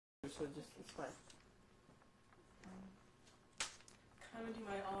so just it's fine. I'm gonna do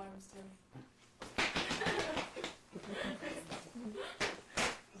my arms too.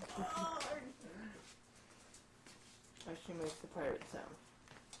 How she makes the pirate sound.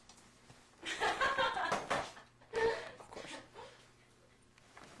 Of course.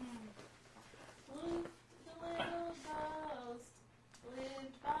 The little ghost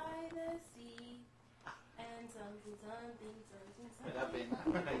lived by the sea, and something.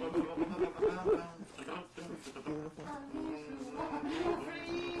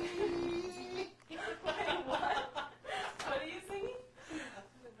 Wait, what? What are you singing?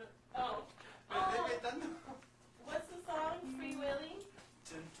 Oh. What's the song? Free Willy?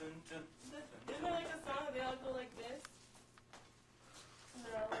 Isn't there like a song that they all go like this? And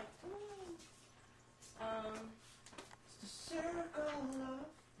they're all like, It's the circle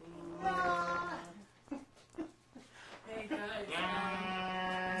of life. Hey guys,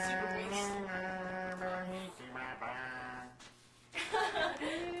 super bass.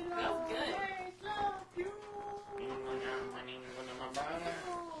 Feels good.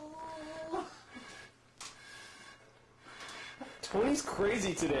 Tony's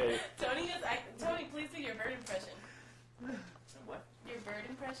crazy today. Tony, please do your bird impression. What? Your bird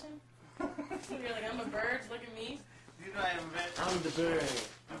impression? You're like, I'm a bird, look at me. You know I am a bird. I'm the bird.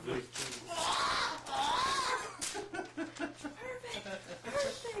 Perfect.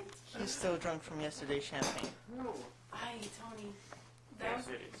 He's still drunk from yesterday's champagne. No. Aye, Tony. That was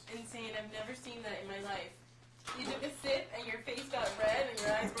insane. I've never seen that in my life. You took a sip and your face got red and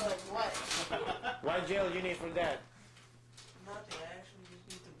your eyes were like, what? What gel you need for that? Nothing. I actually just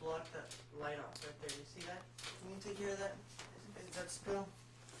need to block that light off right there. You see that? Can you take care of that? That spill?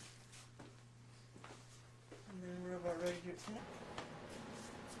 And then we're about ready to connect.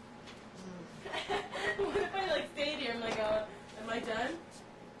 What if I like stayed here? I'm like, am I done?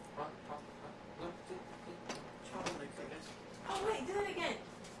 Chocolate fingers. Oh wait, do that again.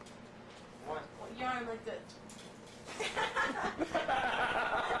 What? Your arm like this.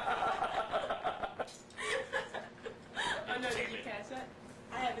 Oh no, did you catch that?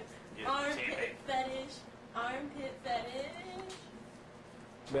 I have an armpit fetish. Armpit fetish.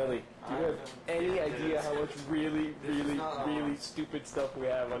 Melly, do you have any idea how much really stupid stuff we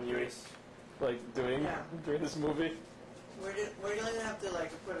have on you, like doing during this movie? We're gonna have to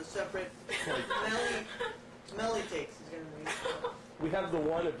like put a separate Melly takes is gonna be. We have the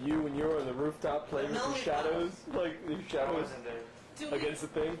one of you when you're on the rooftop playing with the shadows, like the shadows against the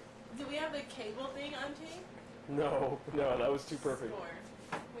thing. Do we have the cable thing on tape? No, that was too perfect.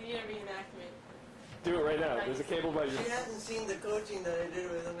 Sure. We need a reenactment. Do it right now. There's a cable by your. She hasn't seen the coaching that I did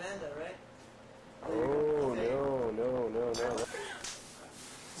with Amanda, right? Oh no.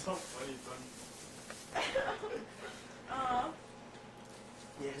 So funny, Tony. Aw.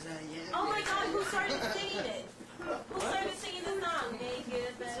 Yes, Oh my god, who started singing it? Who started singing the song? Make it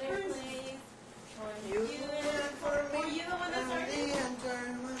a better place for you and for me. Were you the one that started?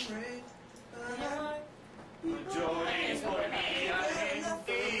 Joy for me,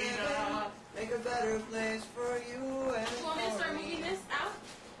 Argentina. Make a better place for you and You want me to start moving this out?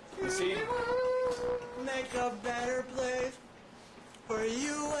 You see? Make a better place for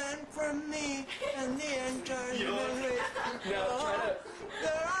you and for me and the entire human race. Now try to.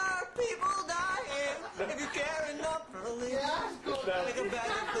 There are people dying if you care enough for living. Make a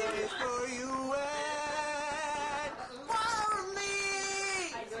better place for you and for me.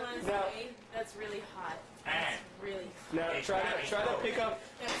 I just want to Now- say, that's really hot. And Really hot. Now try to pick up.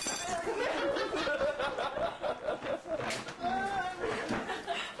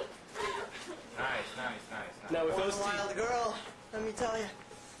 nice. Now with One those wild two. girl, let me tell you.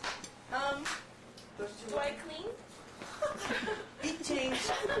 Those two Do I clean? It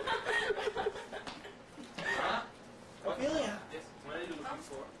changed. Huh? Ophelia, Yes. What are you looking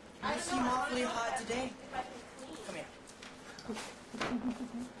for? I you don't seem know, I wanna awfully know hot today. If I can clean. Come here.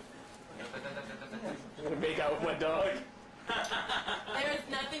 I'm gonna make out with my dog. There is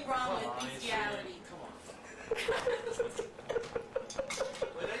nothing wrong with bestiality. Come on.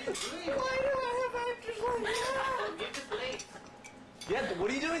 What are you doing? Why do I have actors like that? Get the plate. Yeah, what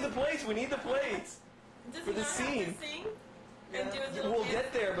are you doing? The plates. We need the plates. Does For he the not scene. have to sing? And do his little We'll dance?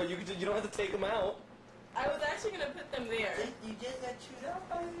 get there, but you don't have to take them out. I was actually going to put them there. You just got chewed up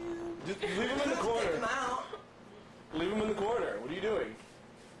by you. Just leave them in the Take them corner. out. Leave them in the corner. What are you doing?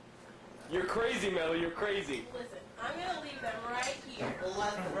 You're crazy, Melly. You're crazy. Listen, I'm going to leave them right here.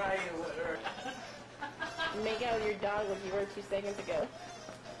 Left, right, or whatever. Make out with your dog like you were 2 seconds ago.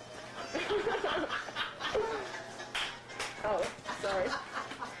 Oh, sorry.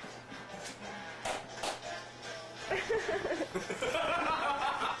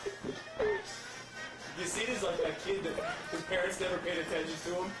 kid that his parents never paid attention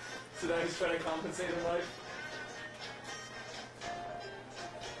to him, so now he's trying to compensate in life.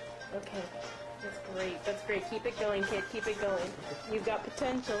 Okay. That's great. That's great. Keep it going, kid. Keep it going. You've got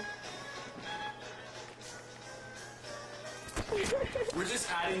potential. We're just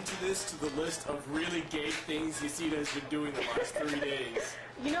adding to this to the list of really gay things Yesida has been doing the last 3 days.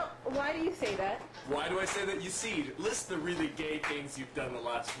 You know, why do you say that? Why do I say that? Yesida, list the really gay things you've done the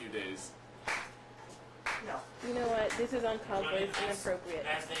last few days. No. You know what? This is uncalled for. It's inappropriate.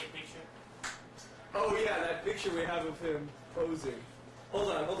 Last day picture. Oh yeah, that picture we have of him posing.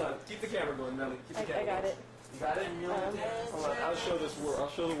 Hold on. Keep the camera going, Melly. Keep the camera I got going. it. You got it? Hold on, I'll show this world. I'll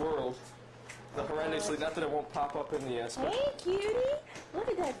show the world. The horrendously, not that it won't pop up in the spec. Hey, cutie! Look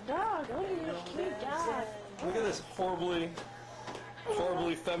at that dog. Look at this cute dog. Look at this horribly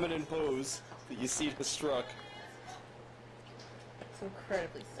feminine pose that Yesida struck. It's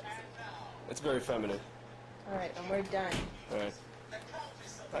incredibly sexy. It's very feminine. Alright, and we're done. Alright.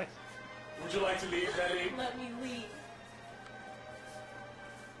 Bye. Would you like to leave, Melly? Let me leave.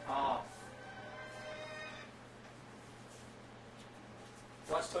 Oh.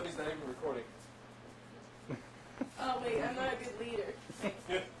 Watch, Tony's not even recording. Oh wait, I'm not a good leader.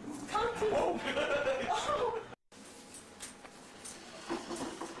 Come to oh.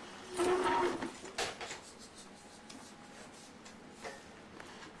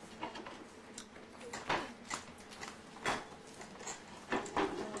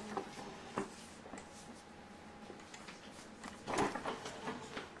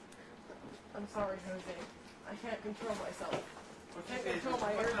 I'm sorry, Jose. I can't control myself. ¿Por I can't control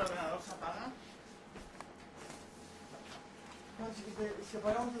my urge. No, si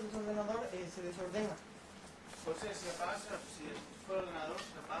apagamos el ordenador, se desordena. José, si apagas, si el ordenador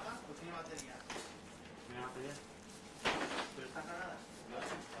se apaga o tiene batería. ¿Tiene batería? Pero está cargada.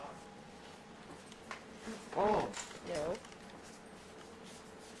 Oh. No.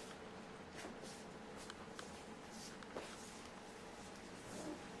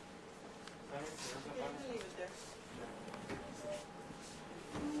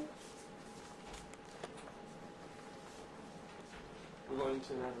 We're going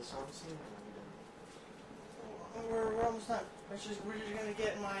to another song scene? We're almost done. We're just gonna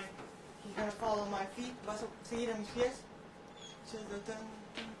get my. He's gonna follow my feet. Vas a seguir a mis pies.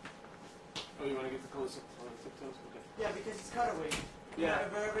 Oh, you want to get the close up on the tiptoes? Okay. Yeah, because it's cutaway. Yeah.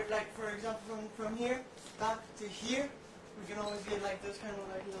 Like for example, from here back to here, we can always get like those kind of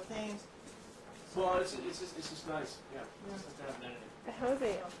like little things. Well, it's just nice. Yeah. Just to have that.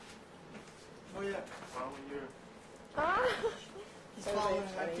 Jose. Oh yeah. Following your. Ah! He's Jose's following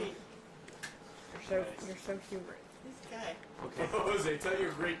my funny. feet. You're so humorous. This guy. Okay. Jose, tell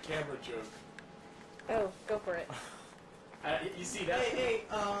your great camera joke. Oh, go for it. You see that? Hey,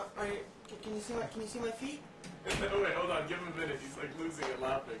 can you see my feet? No, wait, hold on. Give him a minute. He's like losing it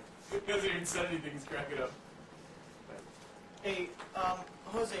laughing. He hasn't even said anything. He's cracking up. Hey,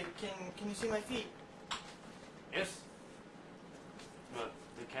 Jose, can you see my feet? Yes. But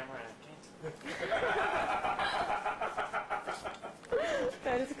the camera can't.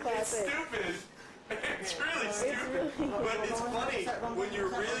 That is It's classic. stupid. It's really stupid. really- But it's funny when you're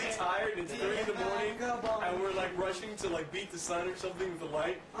really tired and it's 3 in the morning and we're like rushing to like beat the sun or something with the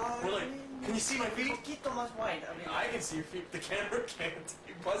light. We're like, can you see my feet? Poquito más wide. I mean, I can see your feet. The camera can't.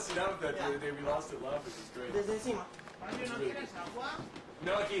 You busted out that the other day. We lost it laughing. It was great. desde encima. Mario, ¿no tienes agua?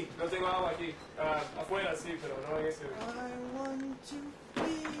 No aquí. No tengo agua aquí. Afuera sí, pero no en ese. I want to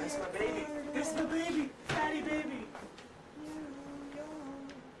be That's my baby. That's the baby. Daddy baby.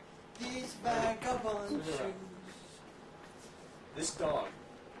 These vagabond shoes. This dog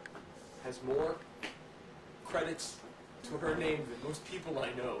has more credits to her name than most people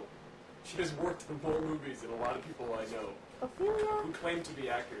I know. She has worked in more movies than a lot of people I know Ophelia. who claim to be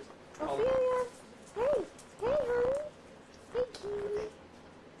actors. Ophelia. Hey. Hey, honey. Hey, cutie.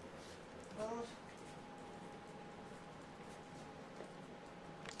 Vamos.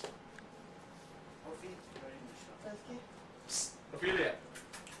 Coffee, very ¿Sabes qué? Psst, Ophelia.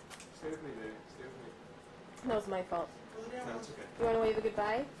 Stay with me, baby. Stay with me. That was my fault. No, it's okay. You want to wave a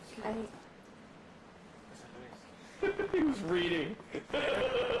goodbye? He was reading. Right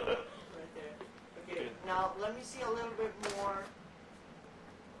there. Okay. Now let me see a little bit more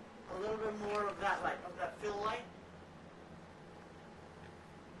of that light, of that fill light.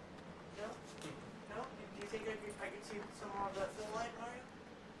 No? No? Do you think I could see some more of that fill light, Mario?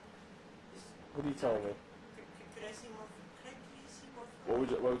 What are you telling me? Could I see more? Could I please see more? What would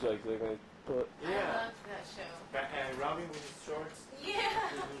you like? Like when I put? I loved that show. Robin with his shorts. Yeah.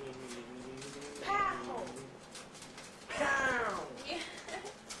 Pow. Pow! Yeah.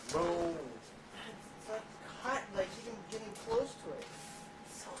 Boom. It's like hot,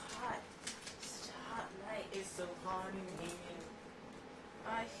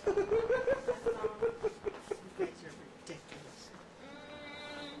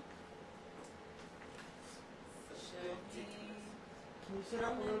 Sit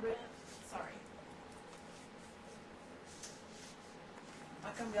up a little bit. Sorry.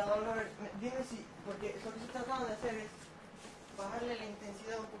 Ha cambiado, Albert. Dime si, porque lo que estoy tratando de hacer es bajarle la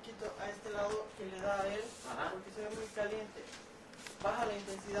intensidad un poquito a este lado que le da a él, porque se ve muy caliente. ¿Baja la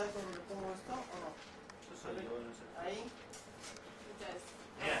intensidad cuando le pongo esto o no? Ahí. It does.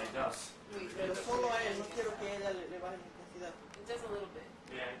 Yeah, it does. Wait, Pero solo a él, no quiero que ella le baje la intensidad. it does a little bit.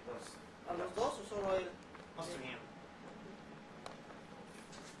 Yeah, it does. ¿A los dos o solo a él? Just to him.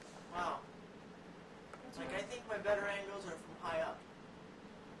 Wow. Like, I think my better angles are from high up.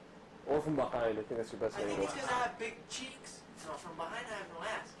 Or from behind, I think that's your best I think angle. it's because I have big cheeks. No, from behind I have no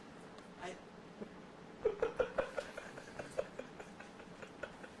ass.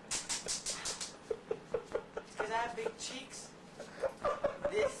 It's because I have big cheeks.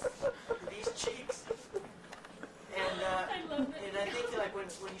 These cheeks. And I love it. and I think like when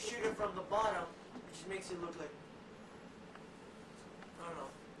you shoot it from the bottom, it just makes it look like, I don't know.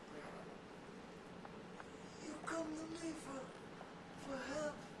 You come to me for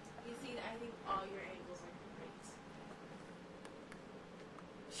help. You see, I think all your angles are great.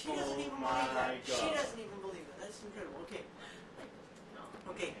 She doesn't even my believe that. She God. doesn't even believe it. That's incredible. Okay.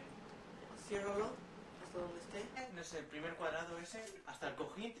 Okay. Ciérralo. Hasta donde esté. Desde el primer cuadrado ese hasta el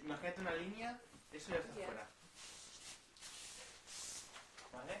cojín, imagínate una línea, eso ya está Yeah. fuera.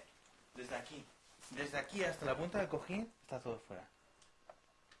 ¿Vale? Desde aquí. Desde aquí hasta la punta del cojín está todo fuera.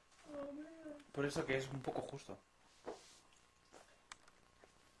 Por eso que es un poco justo.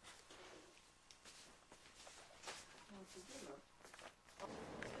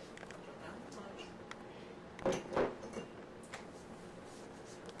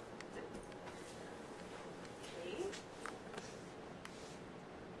 Okay.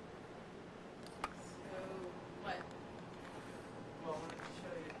 So, what? Well, I'm going to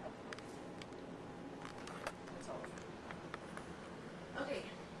show you. That's all. Okay.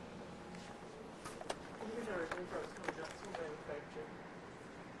 Here's our manufacturer.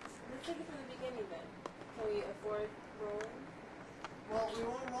 Let's take it from the beginning then. Can we afford rolling? Well, we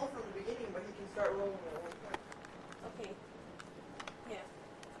won't roll from the beginning, but he can start rolling at one point. Okay. Yeah.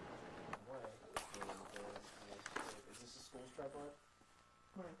 Is this a school strap on?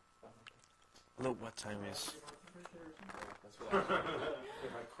 Look what time is. That's what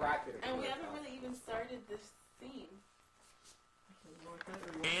if I crack it. And we haven't really even started this theme.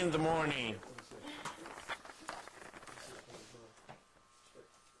 In the morning.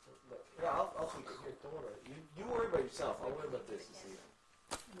 Yeah, I'll take it. Here, don't worry. You worry about yourself. I'll worry about this. You see.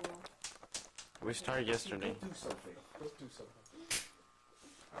 We started yesterday. Let's do something. Let's do something.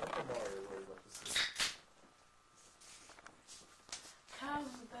 I'm Mario. Worry about this.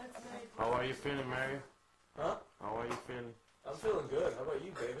 That's nice. How are you feeling, Mary? Huh? How are you feeling? I'm feeling good. How about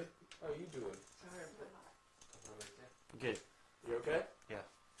you, baby? How are you doing? Good. You okay?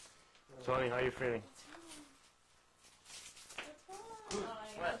 Tony, how are you feeling?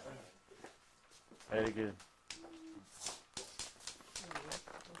 Very good.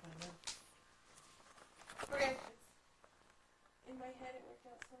 Okay. In my head, it worked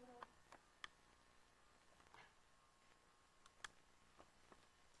out so well.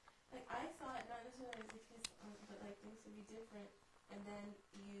 Like, I saw it not necessarily as a kiss, but like things would be different, and then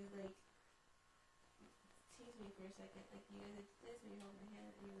you like tease me for a second, like you did this when you hold my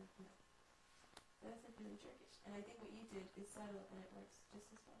hand, and you were no. That's like really Turkish, and I think what you did is subtle, and it works just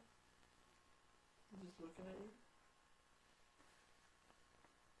as well. I'm just looking at you.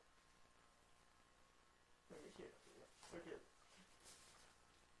 Over here. Okay.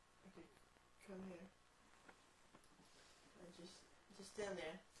 Okay. Come here. And just stand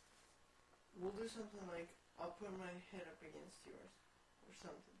there. We'll do something like I'll put my head up against yours, or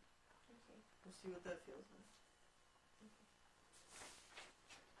something. Okay. We'll see what that feels like.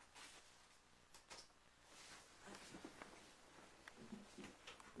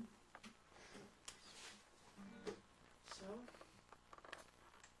 So,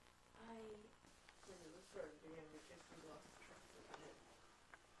 let's start again because we lost track of it.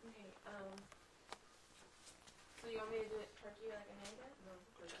 Okay, so you want me to do it turkey like a handgun? No,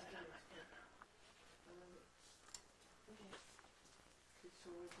 because I don't know. Okay. Okay, so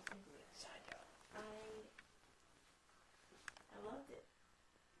what do you think of it? I loved it.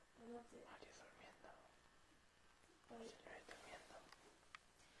 I loved it.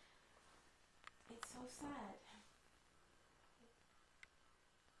 But it's so sad.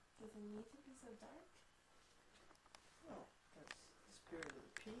 Does it need to be so dark? Oh, that's the spirit of the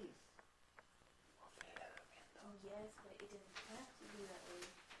piece. Oh yes, but it doesn't have to be that way.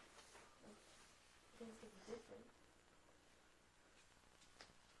 Like, things get different.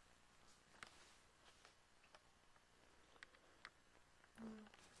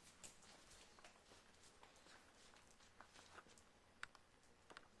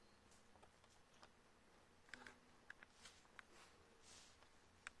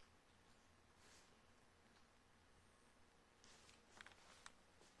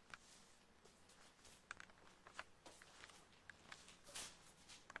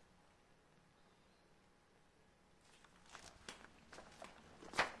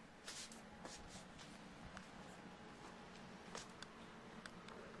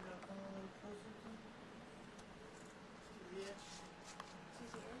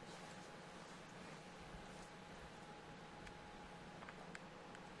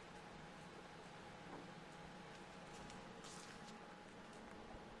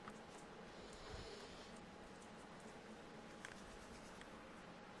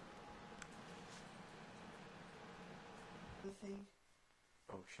 thing.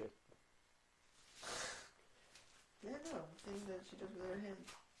 Oh shit. Yeah, no, thing that she does with her hands.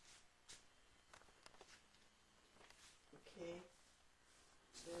 Okay.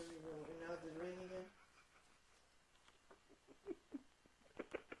 There we go. And now the ring again.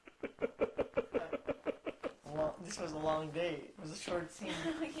 This was a long day. It was a short scene.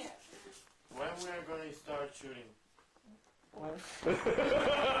 Yeah. When we are going to start shooting? What? That was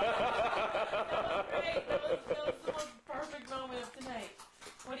great. That was the most perfect moment of tonight.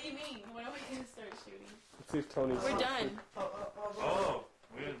 What do you mean? When are we going to start shooting? Let's see if Tony's. We're done. Oh,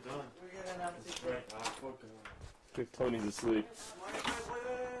 we're done. We're gonna have to That's take right. Ah, fuck. See if Tony's asleep. Wait,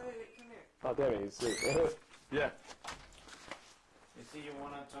 come here. Oh damn it, he's asleep. Yeah. You see, you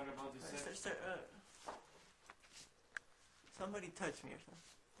want to talk about this? Somebody touch me or something.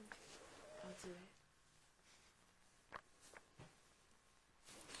 I'll do it.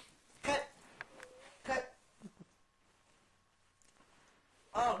 Cut! Cut!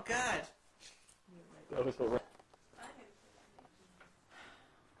 Oh, God! That was alright.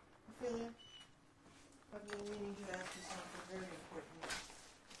 Ophelia, I've been meaning to ask you something very important.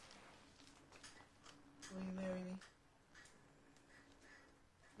 Will you marry me?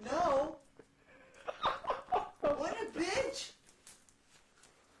 No! What a bitch!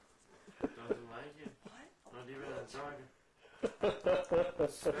 Doesn't like it. What? Not even a target.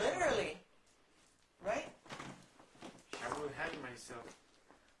 Literally. Right? I will hang myself.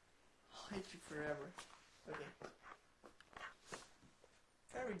 I'll hate you forever. Okay.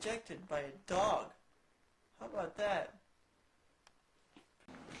 Got rejected by a dog. How about that?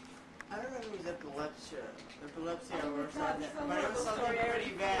 I don't know if it was epilepsy or something, but it was something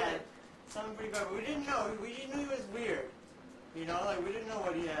pretty bad. Something pretty bad. But we didn't know. We just knew he was weird. You know, like we didn't know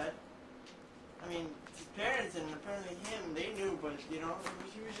what he had. I mean, his parents and apparently him, they knew, but you know,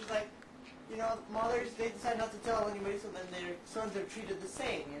 he was just like, you know, mothers, they decide not to tell anybody, so then their sons are treated the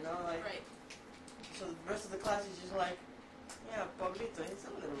same, you know, like. Right. So the rest of the class is just like, yeah, Pablito, he's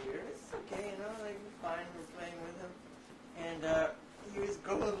a little weird. It's okay, you know, like we're fine, we're playing with him. And he was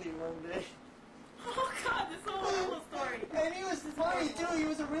godly one day. Oh God, this is a horrible story. And he was funny too. He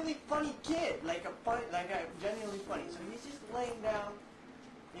was a really funny kid, like a genuinely funny. So he's just laying down,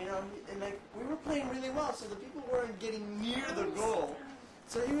 you know, and like we were playing really well, so the people weren't getting near the goal.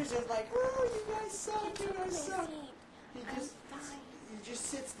 So he was just like, oh, you guys suck, you guys suck. He just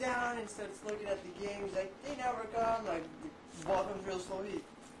sits down and starts looking at the game. He's like, they never come. Like the ball comes real slow. He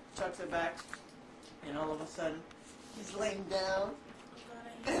chucks it back, and all of a sudden, he's laying down,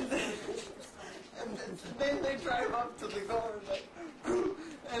 and then they drive up to the goal and like,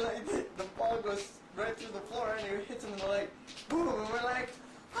 and like the ball goes right through the floor and it hits him in the leg, boom, and we're like,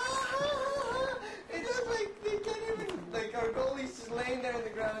 ah, and just like they can't even, like our goalie's just laying there on the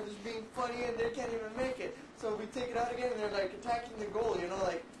ground just being funny and they can't even make it. So we take it out again and they're like attacking the goal, you know,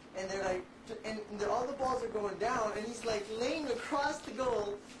 like, and they're like, all the balls are going down and he's like laying across the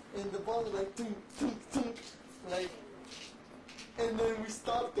goal and the balls are like, tunk, tunk, tunk, like. And then we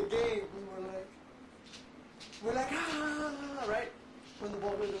stopped the game and we're like, ah, right? When the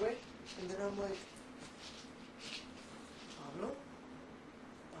ball goes away. And then I'm like, Pablo?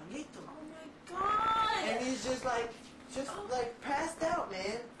 Pablito. Oh my God! And he's just like passed out,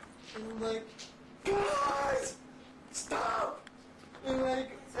 man. And I'm like, guys, stop! And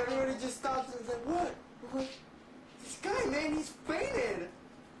like, everybody just stops and is like, what? I'm like, this guy, man, he's fainted.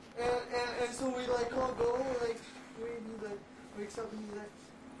 And so we like all go and we're like, he like, wakes up and he's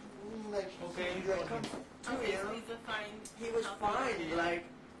like, okay, he's like, come to, Okay, you so know? he's a fine. He was fine, like,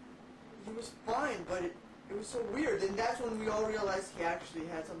 he was fine, but it was so weird. And that's when we all realized he actually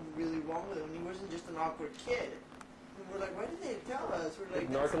had something really wrong with him. And he wasn't just an awkward kid. And we're like, why didn't they tell us? We're like,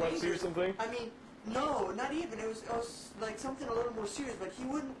 Like narcolepsy or dangerous. something? I mean, no, not even. It was like something a little more serious. But he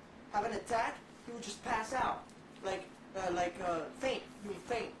wouldn't have an attack. He would just pass out, like faint. He would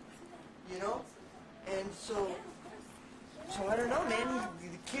faint, you know. And so I don't know, man.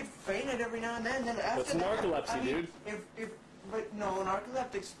 The kid fainted every now and then. Then after That's narcolepsy, I mean, dude. But no,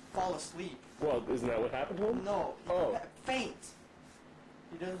 narcoleptics fall asleep. Well, isn't that what happened to him? No, he Oh. faint.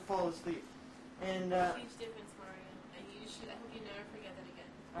 He doesn't fall asleep. And Huge difference, Mario. And I hope you never forget that again.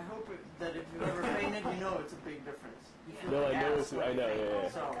 I hope that if you ever fainted, you know it's a big difference. You feel No, I like know ass it's, when I you know, faint. yeah.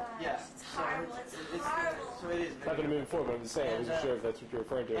 So, gosh, yeah. it's horrible, it's horrible. So it is. It's happened to me before, but I'm just saying, I wasn't sure if that's what you're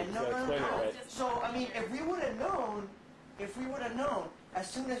referring to. And Because I explained it right. So, I mean, if we would have known, as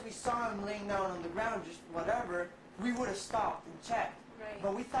soon as we saw him laying down on the ground, just whatever, we would have stopped and checked. Right.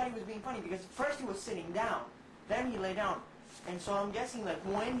 But we thought he was being funny because first he was sitting down, then he lay down. And so I'm guessing like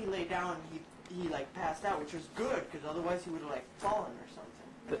when he lay down, he like passed out, which was good because otherwise he would have like fallen or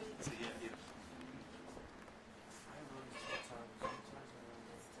something. Yeah.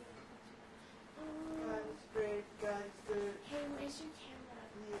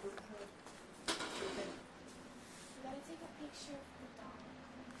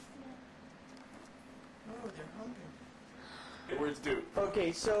 do.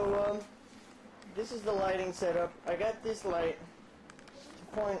 Okay, so this is the lighting setup. I got this light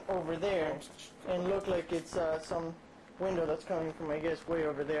to point over there and look like it's some window that's coming from, I guess, way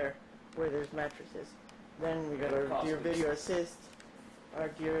over there where there's mattresses. Then we got our dear video assist. Our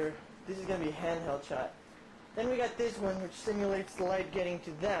dear, this is gonna be a handheld shot. Then we got this one which simulates the light getting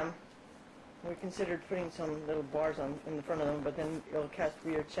to them. We considered putting some little bars on in the front of them, but then it'll cast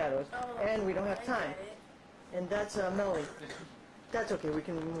weird shadows, and we don't have time. And that's Melanie. That's okay. We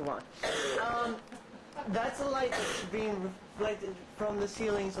can move on. That's a light that's being reflected from the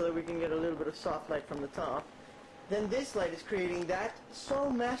ceiling, so that we can get a little bit of soft light from the top. Then this light is creating that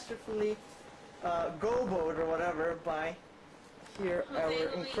so masterfully goboed or whatever by here our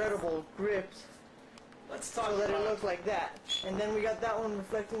incredible grips. Let's talk So that it about looks like that. And then we got that one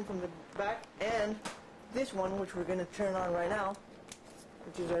reflecting from the back, and this one, which we're going to turn on right now,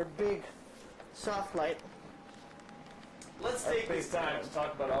 which is our big soft light. Let's take this time to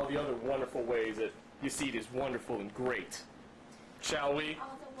talk about all the other wonderful ways that Yasid is wonderful and great. Shall we?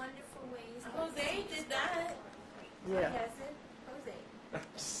 All the wonderful ways. Jose did that. Yeah. Yes,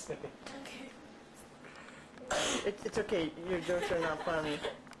 Jose. Okay. It's okay. Your jokes are not funny.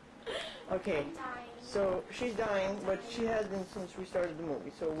 Okay. I'm dying. So she's dying, but she has been since we started the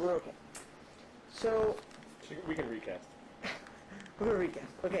movie, so we're okay. So We can recast. we're gonna recast.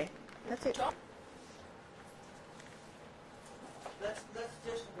 Okay, that's it. Let's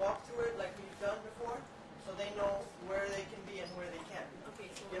just walk through it like we've done before, so they know where they can be and where they can't be. Okay,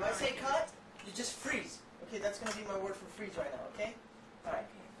 so If I say cut, you just freeze. Okay, that's gonna be my word for freeze right now. Okay. All right.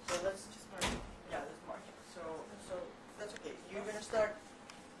 So let's just mark it. Yeah, let's mark it. So that's okay. You're gonna start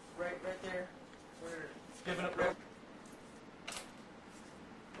right there. We're Giving up rope.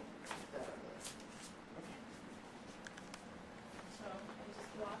 So I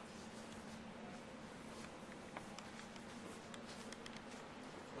just walk.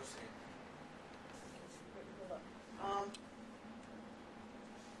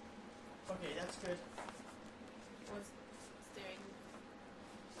 Okay, that's good. Was staring.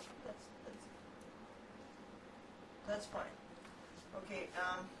 That's fine. Okay,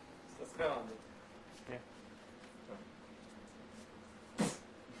 Let's go on. Yeah.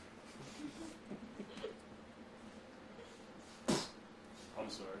 I'm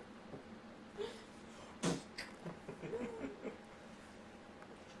sorry.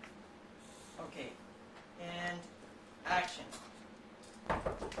 okay. And action.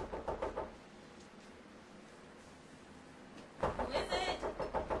 Who is it?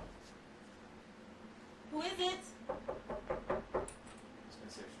 Who is it?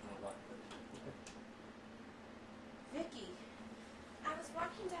 Vicky, I was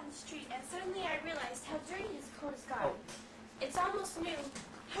walking down the street and suddenly I realized how dirty his coat has gotten. It's almost new,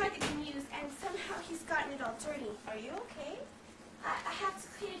 hardly been used, and somehow he's gotten it all dirty. Are you okay? I have to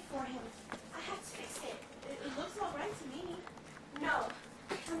clean it for him. I have to fix it. It looks all right to me. No,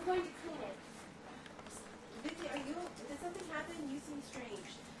 I'm going to clean it. Vicky, did something happen? You seem strange.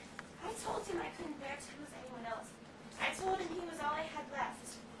 I told him I couldn't bear to lose anyone else. I told him he was all I had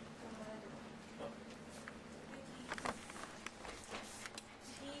left.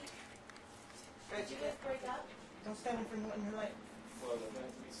 Did you guys break up? Don't stand in front of your light. Well, they're meant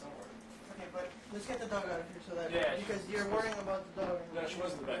to be somewhere. Okay, but let's get the dog out of here so that Yeah, because you're worrying about the dog. No, she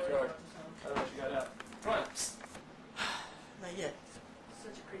was in the backyard. I don't know if she got out. Come on. Psst. Not yet.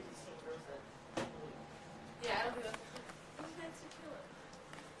 Such a crazy scene, girls. That. Yeah, I don't think that's that's your pillow.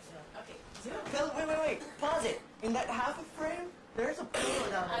 Okay. Wait. Pause it. In that half a frame, there's a pillow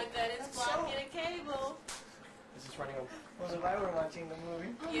down there. I bet it's That's blocking a cable. This is running on. Well, if I were watching the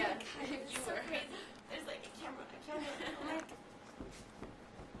movie. Oh Yeah, my God, you it's so were. crazy. There's like a camera. Oh my God.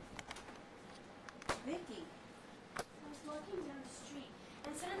 Vicky, I was walking down the street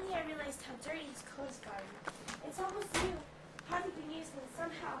and suddenly I realized how dirty his coat has gotten. It's almost new, hardly been used, and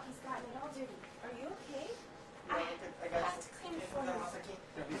somehow he's gotten it all dirty. Are you okay? I have to clean it for him.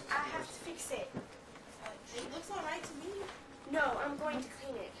 I have to fix it. It looks all right to me. No, I'm going to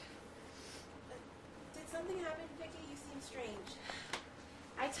clean it. Did something happen, Vicky? You seem strange.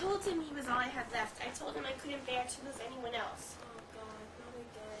 I told him he was all I had left. I told him I couldn't bear to lose anyone else. Oh God, not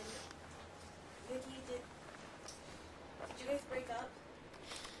again. Vicky, did you guys break up?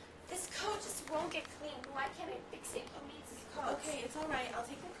 This coat just won't get cleaned. Why can't I fix it? He needs his coat. Okay, it's all right. I'll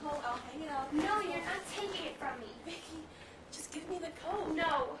take the coat. I'll hang it up. No, you're not taking it from me. Vicky, just give me the coat.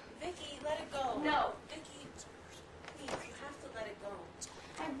 No. Vicky, let it go. No. Vicky, please, you have to let it go.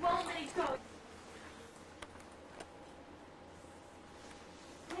 I won't let it go.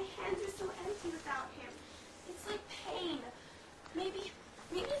 My hands are so empty without him. It's like pain. Maybe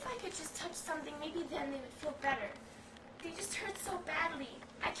if I could just touch something, maybe then they would feel better. They just hurt so badly.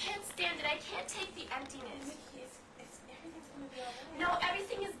 I can't stand it. I can't take the emptiness. Everything's gonna be alright. No,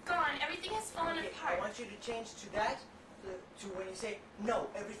 everything is gone. Everything has fallen Okay, apart. I want you to change to that, to when you say, no,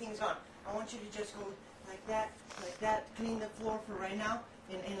 everything's gone. I want you to just go like that, clean the floor for right now,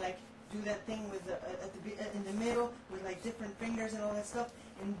 and like do that thing with in the middle with like different fingers and all that stuff,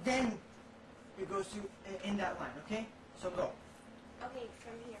 and then it goes to in that line, okay? So go. Okay,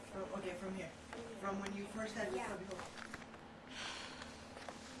 from here. Okay, from here. From when you first had your Yeah. puppy hole.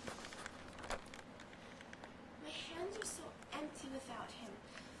 My hands are so empty without him.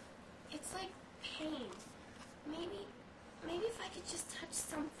 It's like pain. Maybe if I could just touch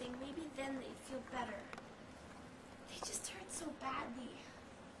something, maybe then they'd feel better. They just hurt so badly.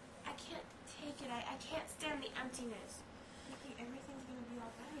 I can't take it. I can't stand the emptiness. Vicky, everything's gonna be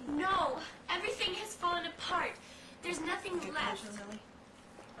alright. No! Everything has fallen apart. There's nothing Get left. closer, Millie.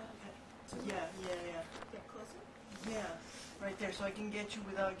 Okay. Yeah. Get closer. Yeah, right there, so I can get you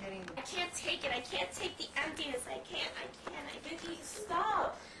without getting the... I can't take it. I can't take the emptiness. I can't. Vicky,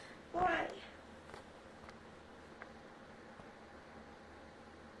 stop. Why?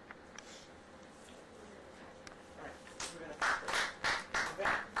 Alright, we're gonna...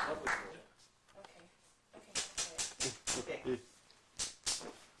 Lovely. Okay.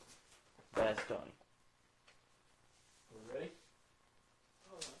 That's Tony. We ready?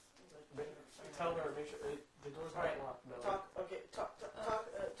 Tell her, make sure the door's not Alright, locked. No. talk,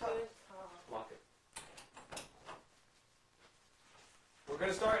 Lock it. We're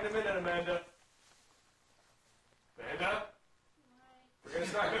gonna start in a minute, Amanda. Amanda? We're gonna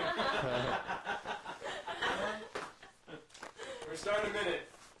start in a minute. We're starting in a minute.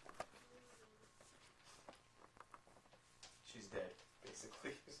 She's dead,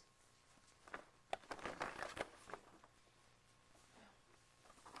 basically. Just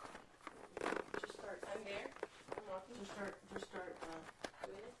start, I'm there. I'm walking. just start,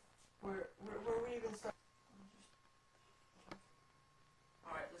 Doing it. where we even start?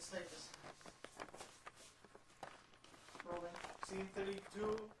 Alright, let's say this. Rolling. Scene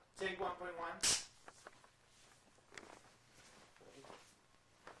 32, take 1.1.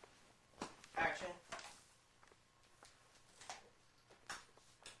 Action.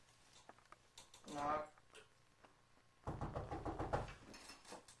 Knock.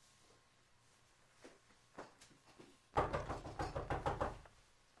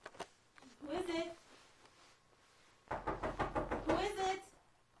 Who is it? Who is it?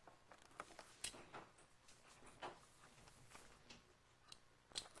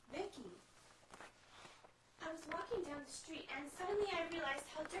 Vicky. I was walking down the street and suddenly I realized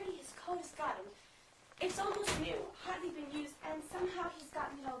how dirty his coat has gotten. It's almost new, hardly been used, and somehow he's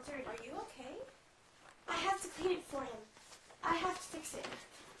gotten it all dirty. Are you okay? I have to clean it for him. I have to fix it.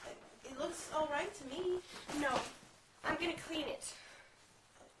 It looks alright to me. No, I'm gonna clean it.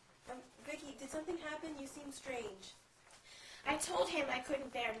 Vicky, did something happen? You seem strange. I told him I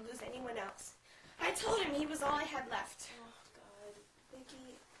couldn't bear to lose anyone else. I told him he was all I had left. Oh, God.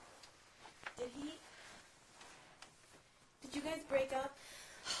 Vicky, did you guys break up?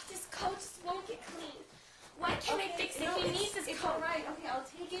 This coat just won't get clean. Why can't I fix it? No, He needs his it's coat. alright. Okay, I'll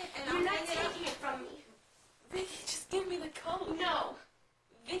take it and You're I'll not hang it up. taking it from me. Vicky, just give me the coat. No,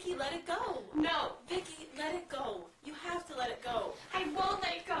 Vicky, let it go. no, Vicky, let it go. You have to let it go. I won't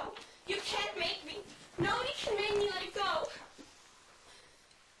let it go. You can't make me. Nobody can make me let it go.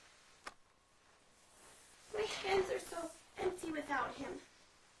 My hands are so empty without him.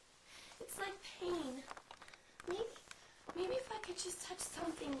 It's like pain. Maybe if I could just touch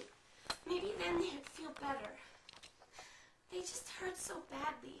something, maybe then they'd feel better. They just hurt so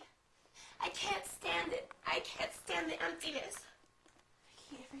badly. I can't stand it. I can't stand the emptiness.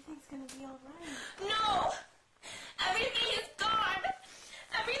 Vicky, everything's gonna be alright. No! Everything is gone!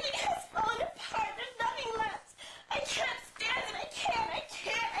 Everything has fallen apart. There's nothing left. I can't stand it. I can't.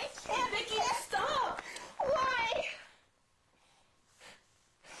 Vicky, stop! Why?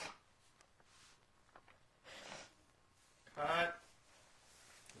 Cut.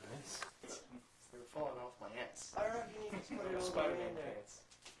 Nice. They were falling off my hands. I don't know if you need to put it all the way Spider-Man in there. pants.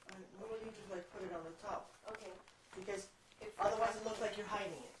 Normally you just like put it on the top, Okay. because It's otherwise it looks like you're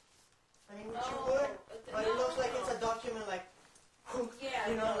hiding it. I mean, which you Oh, would, but it looks like it's a document, like,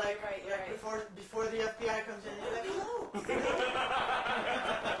 Yeah, you know, no, like, right, like right. before the FBI comes in, you're like, hello.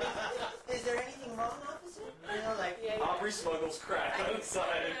 Is there anything wrong, officer? You know, like, Yeah, Aubrey smuggles crack on the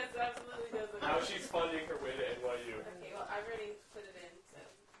side. Yes, absolutely doesn't. How she's funding her way to NYU. Okay, well, I've already put it in, so,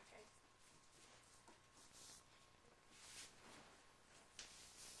 okay.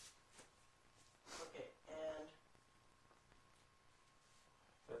 okay, and Is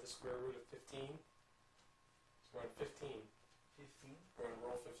that the square root of 15? So we're on 15. 15. We're on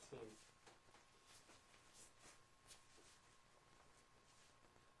roll 15.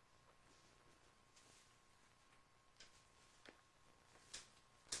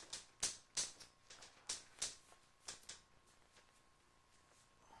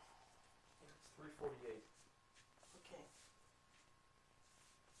 It's 348. Okay.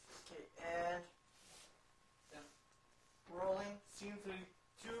 Okay, and Yeah. rolling. Scene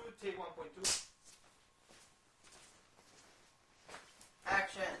 32, take 1.2.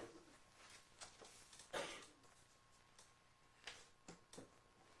 Action.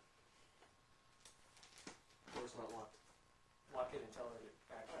 Door's not locked. Lock it and tell her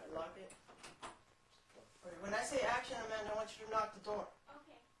to action. Alright, lock it. Okay, when I say action, Amanda, I want you to knock the door.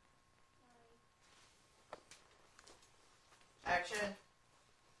 Okay. Action.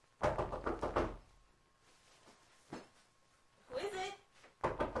 Who is it?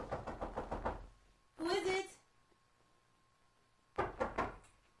 Who is it?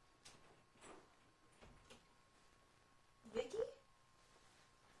 Vicky?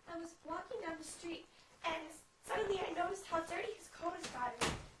 I was walking down the street, and suddenly I noticed how dirty his coat has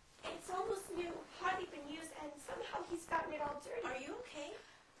gotten. It's almost new, hardly been used, and somehow he's gotten it all dirty. Are you okay?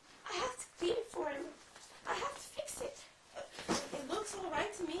 I have to clean it for him. I have to fix it. It looks all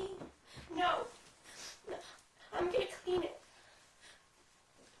right to me. No. No. I'm gonna clean it.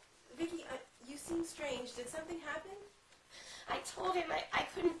 Vicky, you seem strange. Did something happen? I told him I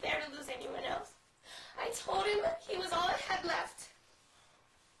couldn't bear to lose anyone else. I told him he was all I had left.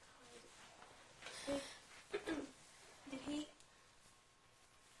 Did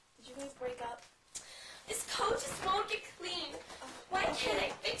you guys break up? His coat just won't get clean. Why can't I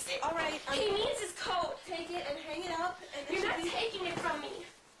fix it? All right, He needs his coat. take it and hang it up. And You're not taking it from me.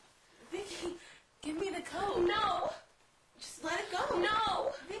 Vicky, give me the coat. No. Just let it go.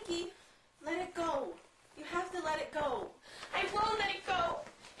 No. Vicky, let it go. You have to let it go. I won't let it go.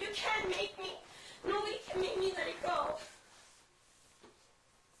 You can't make me. Nobody can make me let it go.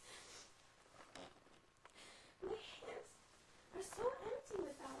 My hands are so empty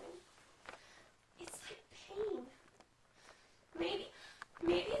without him. It's like pain. Maybe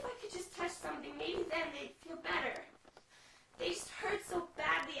if I could just touch something, maybe then they'd feel better. They just hurt so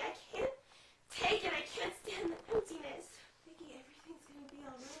badly. I can't take it. I can't stand the emptiness. Vicky, everything's gonna be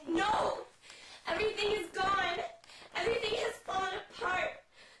all right. No! Everything is gone. Everything has fallen apart.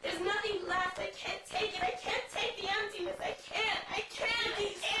 There's nothing left. I can't take it. I can't take the emptiness. I can't. I can't.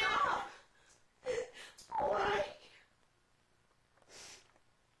 I can't. Why?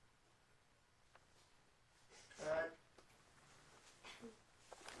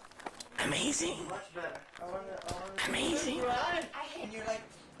 Amazing. Much better. I wanna Amazing. Right. I hate And you're like,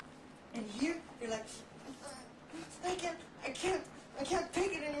 and here, you're like, I can't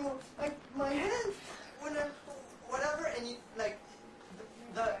take it anymore. Like, my hand, when I'm, whatever, and you, like,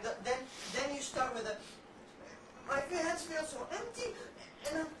 then you start with my hands feel so empty,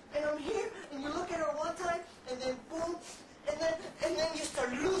 and I'm here, and you look at her one time, and then boom, and then you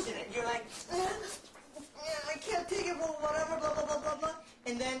start losing it. You're like, I can't take it, well, whatever, blah, blah, blah, blah, blah,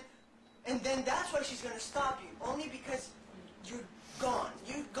 and then that's why she's gonna stop you, only because you're gone.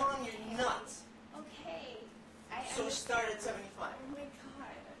 You're gone, you're nuts. Okay. So start at 75. Oh my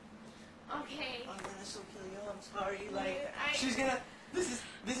god. Okay. I'm gonna so kill you. I'm sorry. Like I- she's gonna. This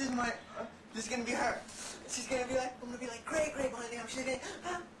is my. This is gonna be her. She's gonna be like. I'm gonna be like great, Bonnie. She's gonna.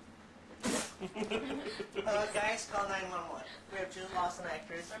 Guys, call 911. We have just lost an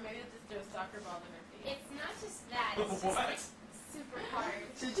actress. Or maybe just do a soccer ball in her face. It's not just that. It's just What? like super hard.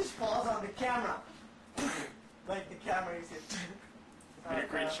 She just falls on the camera. Like the camera is it. Be a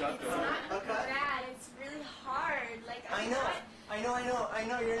great shot, It's though. not Okay. that. It's really hard. Like I I'm know. not. I know.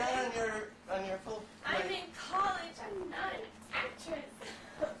 You're not on your full. I'm like- in college. I'm not an actress.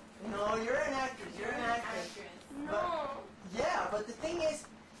 No, you're an actress. You're an actress. No. Yeah, but the thing is,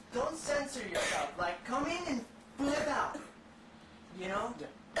 don't censor yourself. Like, come in and flip out. You know?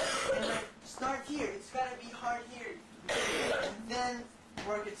 And like, start here. It's gotta be hard here. And then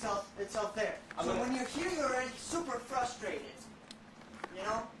work itself there. So when you're here, you're already super frustrated. You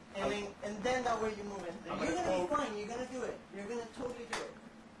know? And then that way you move in. I'm You're gonna gonna be quote- fine. You're gonna do it. You're gonna totally do it.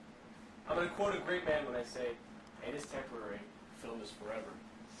 I'm going to quote a great man when I say, pain is temporary, film is forever.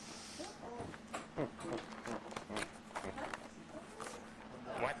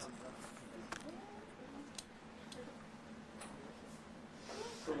 What?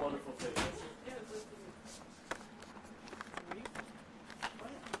 It's a wonderful thing.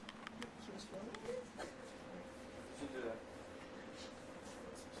 Should do that.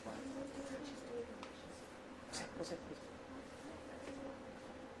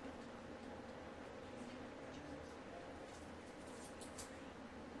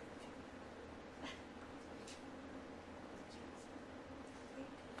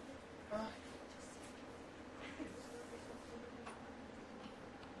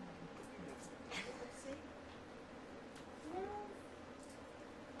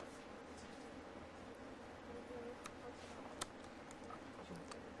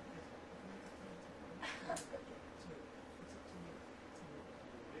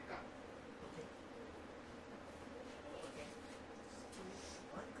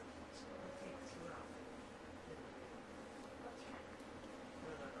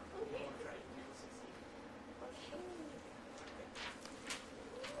 won't try to succeed.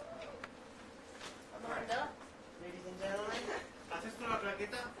 Amanda? Ladies and gentlemen. ¿Haces tú la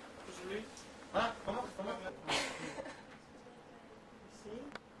claqueta, José Luis? ¿Ah? ¿Cómo? ¿Cómo? You see?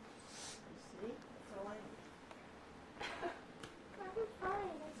 You see? That's all I need. I'm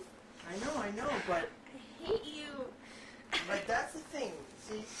fine. I know, but I hate you. that's the thing.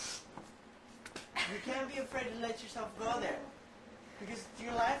 See, you can't be afraid to let yourself go there, because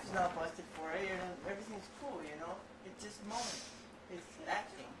your life is not busted for it. Everything's cool, you know. It's just moment. It's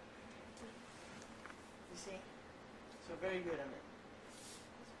acting. You see? So very good, Amit.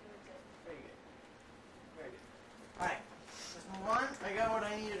 Very good. Very good. All right, let's move on. I got what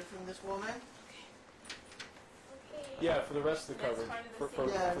I needed from this woman. Okay. Yeah, for the rest of the cover, for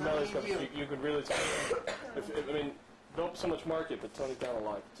Yeah, Melly's no, cover, you. you could really tell. I mean, don't so much mark it, but tone it down a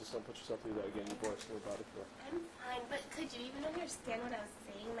lot. Just don't put yourself through that again. Your voice will about it for. I'm fine, but could you even understand what I was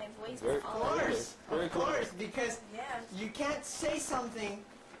saying? My voice Very was all Of clear. course, Very of clear. course, because Yeah. you can't say something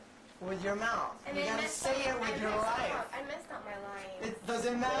with your mouth. And You I gotta messed say up- it with I your messed life. up. I messed up my lines. It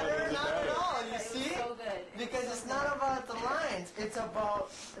doesn't matter, doesn't not at matter. all, you It see? was so good. Because it's not about the lines, it's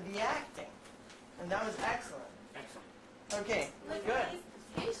about the acting. And that was excellent. Excellent. Okay, Look good. at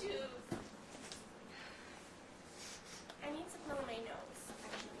these tissues. I need to blow my nose,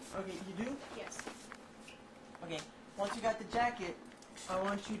 actually. Okay, you do? Yes. Okay, once you got the jacket, I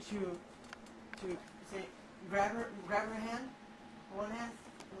want you to say, grab her hand, one hand,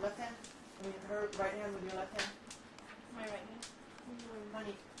 left hand, I mean her right hand with your left hand. My right hand.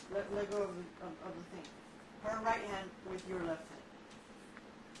 Honey, let go of the thing. Her right hand with your left hand.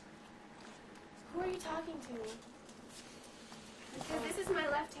 Who are you talking to? Because this is my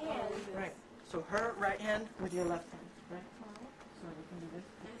left hand. Right. So her right hand with your left hand, right? So we can do this.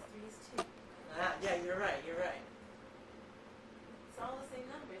 There's threes too. Yeah, you're right, you're right. It's all the same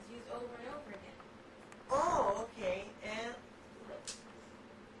numbers used over and over again. Oh, okay, and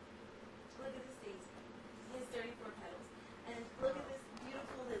Look at this daisy. It has 34 petals. And look at this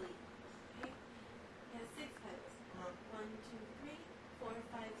beautiful lily. Okay? It has 6 petals. 1, 2, 3, 4,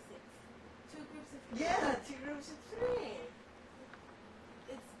 5, 6. 2 groups of 3. yeah, 2 groups of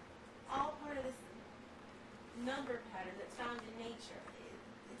 3. It's all part of this number pattern that's found in nature.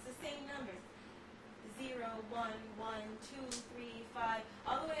 It's the same numbers. 0, 1, 1, 2, 3, 5,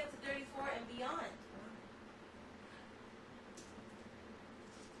 all the way up to 34 and beyond.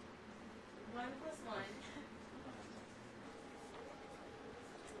 1 plus 1.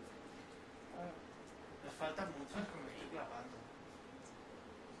 Me falta mucho, es que me estoy clavando.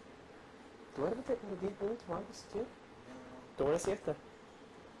 Duérmete como 10 minutos o algo así, tío. Ya no, Toma una siesta.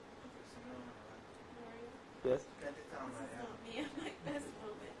 porque si no, no me levanto. Yes. Que antes estaba This is mareado. not me at my best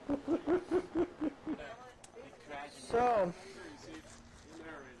moment. So,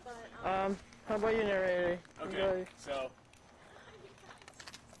 But, how about you, narrator? Okay, so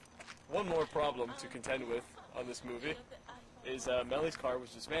one more problem to contend with on this movie is Melly's car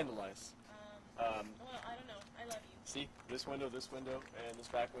was just vandalized. well, I don't know. I love you. See, this window, and this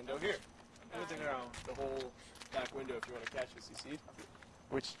back window here. Everything around the whole back window, if you want to catch this, you see?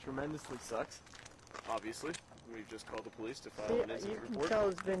 Which tremendously sucks, obviously. We've just called the police to file an you incident can report. tell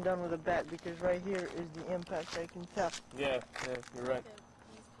it's been done with a bat because right here is the impact. I can tell. Yeah, you're right.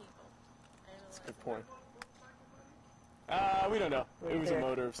 These people. I don't know That's a why. good point. We don't know. It was a Okay.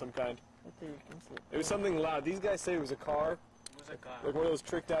 motor of some kind. Right there you can see. It was something loud. These guys say it was a car, It was a car. like one of those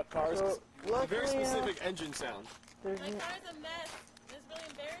tricked out cars. 'cause So, it's a very luckily, specific engine sound. There's My car's a mess. It's really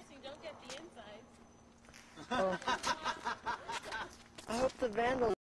embarrassing. Don't get the inside. I hope the vandal